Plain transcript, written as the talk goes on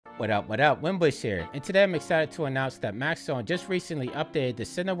What up, Winbush here, and today I'm excited to announce that Maxon just recently updated the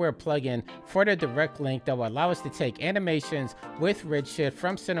Cineware plugin for the direct link that will allow us to take animations with Redshift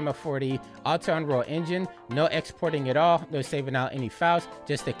from Cinema 4D onto Unreal Engine. No exporting at all, no saving out any files,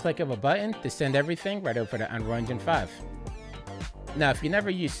 just a click of a button to send everything right over to Unreal Engine 5. Now, if you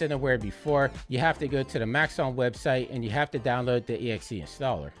never used Cineware before, you have to go to the Maxon website and you have to download the exe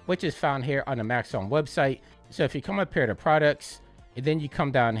installer, which is found here on the Maxon website. So if you come up here to products, and then you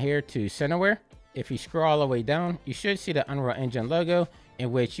come down here to Cineware. If you scroll all the way down, you should see the Unreal Engine logo,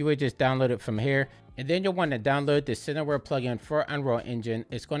 in which you would just download it from here. And then you'll want to download the Cineware plugin for Unreal Engine.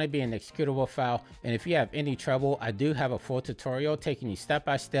 It's going to be an executable file. And if you have any trouble, I do have a full tutorial taking you step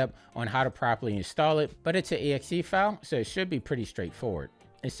by step on how to properly install it. But it's an exe file, so it should be pretty straightforward.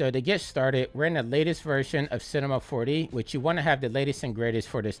 And so to get started, we're in the latest version of Cinema 4D, which you want to have the latest and greatest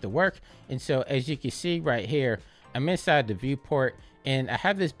for this to work. And so as you can see right here, I'm inside the viewport and I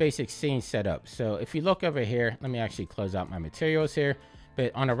have this basic scene set up. So if you look over here, let me actually close out my materials here.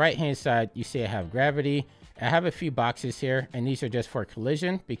 But on the right hand side, you see I have gravity. I have a few boxes here, and these are just for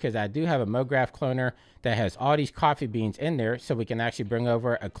collision because I do have a MoGraph cloner that has all these coffee beans in there. So we can actually bring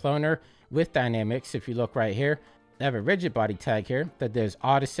over a cloner with dynamics. If you look right here, I have a rigid body tag here that does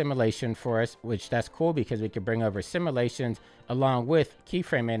all the simulation for us, which that's cool because we can bring over simulations along with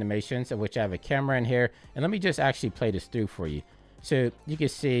keyframe animations, of which I have a camera in here. And let me just actually play this through for you. So you can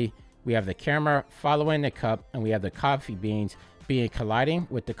see we have the camera following the cup, and we have the coffee beans being colliding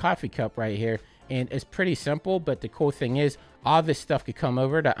with the coffee cup right here. And it's pretty simple, but the cool thing is all this stuff could come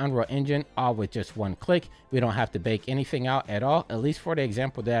over to Unreal Engine all with just one click. We don't have to bake anything out at all. At least for the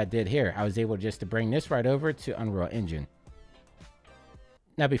example that I did here, I was able just to bring this right over to Unreal Engine.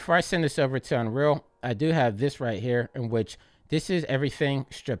 Now, before I send this over to Unreal, I do have this right here, in which this is everything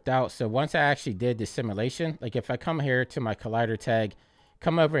stripped out. So once I actually did the simulation, like if I come here to my collider tag,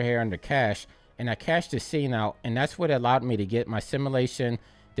 come over here under cache, and I cached the scene out, and that's what allowed me to get my simulation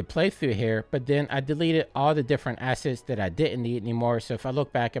to play through here. But then I deleted all the different assets that I didn't need anymore. So if I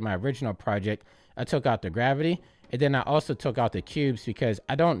look back at my original project, I took out the gravity, and then I also took out the cubes because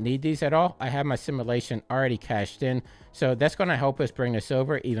I don't need these at all. I have my simulation already cached in. So that's going to help us bring this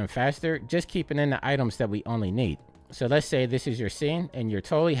over even faster, just keeping in the items that we only need. So let's say this is your scene and you're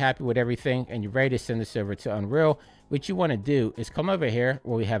totally happy with everything and you're ready to send this over to Unreal. What you want to do is come over here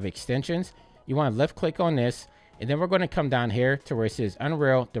where we have extensions. You want to left click on this, and then we're going to come down here to where it says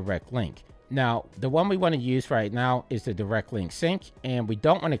Unreal Direct Link. Now, the one we want to use right now is the Direct Link Sync, and we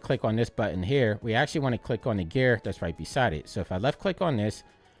don't want to click on this button here. We actually want to click on the gear that's right beside it. So if I left click on this,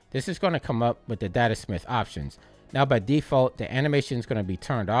 this is going to come up with the Datasmith options. Now, by default, the animation is going to be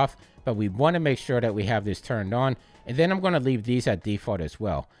turned off, but we want to make sure that we have this turned on. And then I'm going to leave these at default as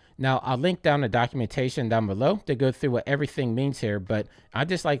well. Now, I'll link down the documentation down below to go through what everything means here, but I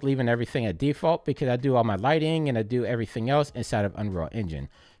just like leaving everything at default because I do all my lighting and I do everything else inside of Unreal Engine.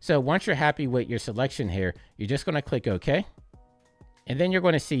 So once you're happy with your selection here, you're just going to click OK. And then you're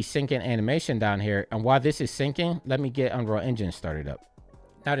going to see syncing animation down here. And while this is syncing, let me get Unreal Engine started up.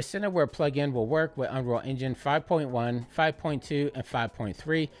 Now, the Cineware plugin will work with Unreal Engine 5.1, 5.2, and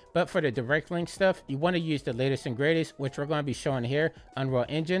 5.3. But for the direct link stuff, you want to use the latest and greatest, which we're going to be showing here, Unreal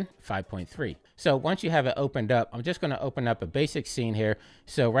Engine 5.3. So once you have it opened up, I'm just going to open up a basic scene here.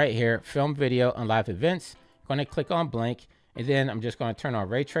 So right here, film, video, and live events. I'm going to click on blank, and then I'm just going to turn on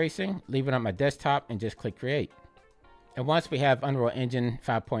ray tracing, leave it on my desktop, and just click create. And once we have Unreal Engine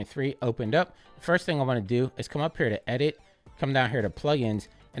 5.3 opened up, the first thing I want to do is come up here to edit, come down here to plugins,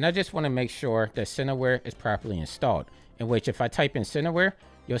 and I just want to make sure that Cineware is properly installed, in which if I type in Cineware,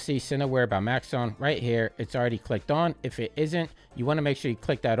 you'll see Cineware by Maxon right here. It's already clicked on. If it isn't, you want to make sure you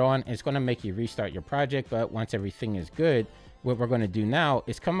click that on. It's going to make you restart your project, but once everything is good, what we're going to do now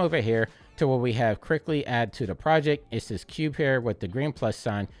is come over here to where we have quickly add to the project. It's this cube here with the green plus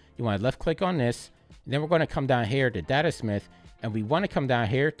sign. You want to left click on this, and then we're going to come down here to Datasmith, and we want to come down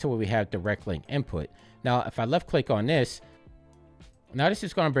here to where we have direct link input. Now, if I left click on this, now this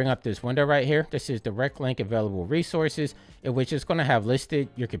is going to bring up this window right here. This is direct link available resources, in which is going to have listed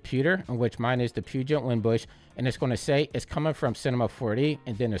your computer, in which mine is the Puget Winbush, and it's going to say it's coming from Cinema 4D,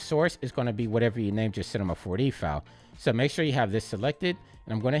 and then the source is going to be whatever you named your Cinema 4D file. So make sure you have this selected,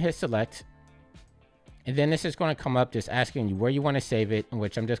 and I'm going to hit select. And then this is going to come up just asking you where you want to save it, in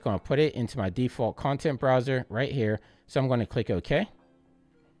which I'm just going to put it into my default content browser right here. So I'm going to click OK.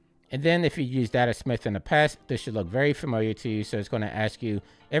 And then if you used Datasmith in the past, this should look very familiar to you. So it's going to ask you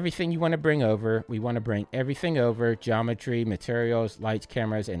everything you want to bring over. We want to bring everything over: geometry, materials, lights,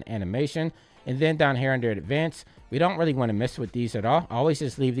 cameras, and animation. And then down here under advanced, we don't really want to mess with these at all. I always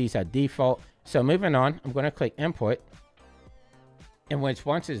just leave these at default. So moving on, I'm going to click input. And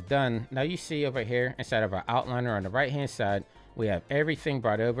once it's done, now you see over here inside of our outliner on the right hand side, we have everything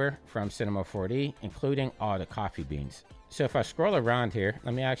brought over from Cinema 4D, including all the coffee beans. So if I scroll around here,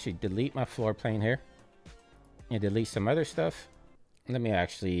 let me actually delete my floor plane here and delete some other stuff. Let me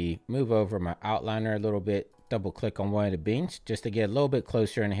actually move over my outliner a little bit, double click on one of the beans just to get a little bit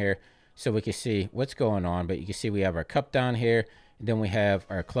closer in here so we can see what's going on. But you can see we have our cup down here, and then we have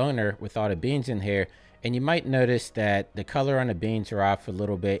our cloner with all the beans in here. And you might notice that the color on the beans are off a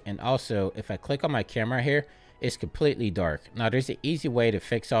little bit. And also, if I click on my camera here, it's completely dark. Now, there's an easy way to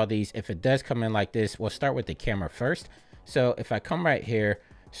fix all these. If it does come in like this, we'll start with the camera first. So if I come right here,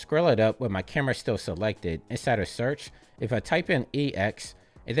 scroll it up with my camera still selected inside of search, if I type in EX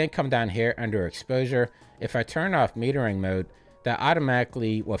and then come down here under exposure, if I turn off metering mode, that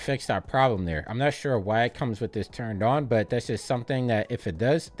automatically will fix our problem there. I'm not sure why it comes with this turned on, but that's just something that if it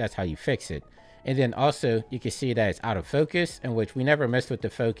does, that's how you fix it. And then also you can see that it's out of focus, in which we never messed with the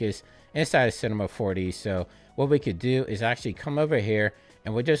focus inside of Cinema 4D. So what we could do is actually come over here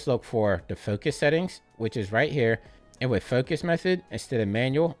and we'll just look for the focus settings, which is right here. And with focus method, instead of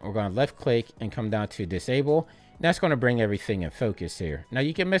manual, we're going to left click and come down to disable. And that's going to bring everything in focus here. Now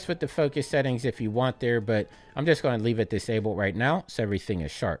you can mess with the focus settings if you want there, but I'm just going to leave it disabled right now so everything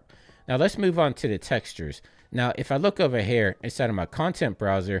is sharp. Now let's move on to the textures. Now if I look over here inside of my content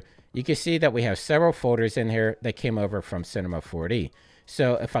browser, you can see that we have several folders in here that came over from Cinema 4D.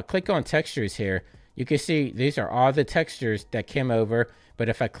 So if I click on textures here, you can see these are all the textures that came over. But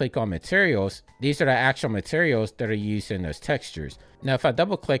if I click on materials, these are the actual materials that are used in those textures. Now, if I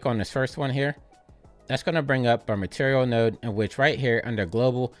double click on this first one here, that's going to bring up our material node, in which right here under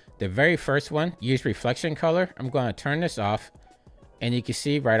global, the very first one, use reflection color. I'm going to turn this off. And you can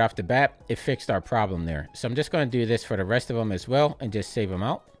see right off the bat, it fixed our problem there. So I'm just going to do this for the rest of them as well and just save them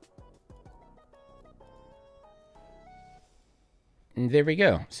out. And there we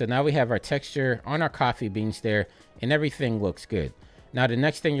go. So now we have our texture on our coffee beans there and everything looks good. Now the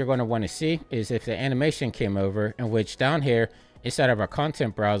next thing you're going to want to see is if the animation came over, in which down here inside of our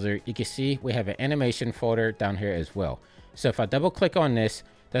content browser, you can see we have an animation folder down here as well. So if I double click on this,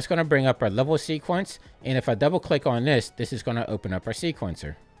 that's going to bring up our level sequence. And if I double click on this, this is going to open up our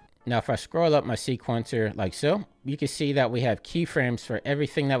sequencer. Now, if I scroll up my sequencer like so, you can see that we have keyframes for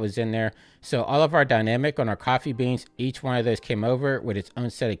everything that was in there. So all of our dynamic on our coffee beans, each one of those came over with its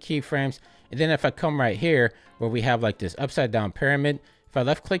own set of keyframes. And then if I come right here where we have like this upside down pyramid, if I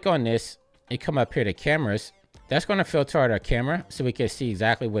left click on this and come up here to cameras, that's going to filter out our camera so we can see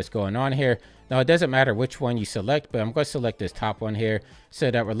exactly what's going on here. Now, it doesn't matter which one you select, but I'm going to select this top one here so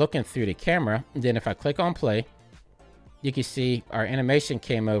that we're looking through the camera. And then if I click on play, you can see our animation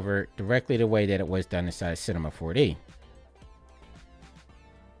came over directly the way that it was done inside Cinema 4D.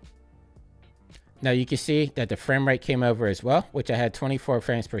 Now you can see that the frame rate came over as well, which I had 24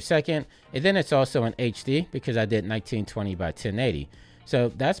 frames per second. And then it's also in HD because I did 1920 by 1080.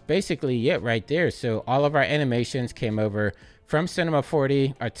 So that's basically it right there. So all of our animations came over from Cinema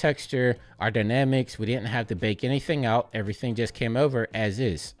 4D, our texture, our dynamics. We didn't have to bake anything out. Everything just came over as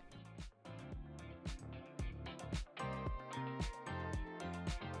is.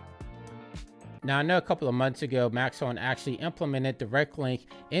 Now, I know a couple of months ago, Maxon actually implemented direct link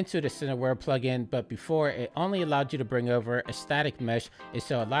into the Cineware plugin, but before it only allowed you to bring over a static mesh. And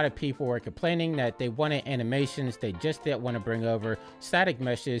so a lot of people were complaining that they wanted animations. They just didn't want to bring over static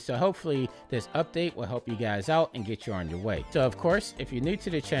meshes. So hopefully this update will help you guys out and get you on your way. So of course, if you're new to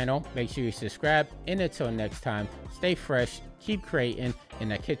the channel, make sure you subscribe. And until next time, stay fresh, keep creating,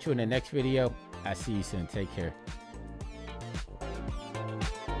 and I'll catch you in the next video. I'll see you soon. Take care.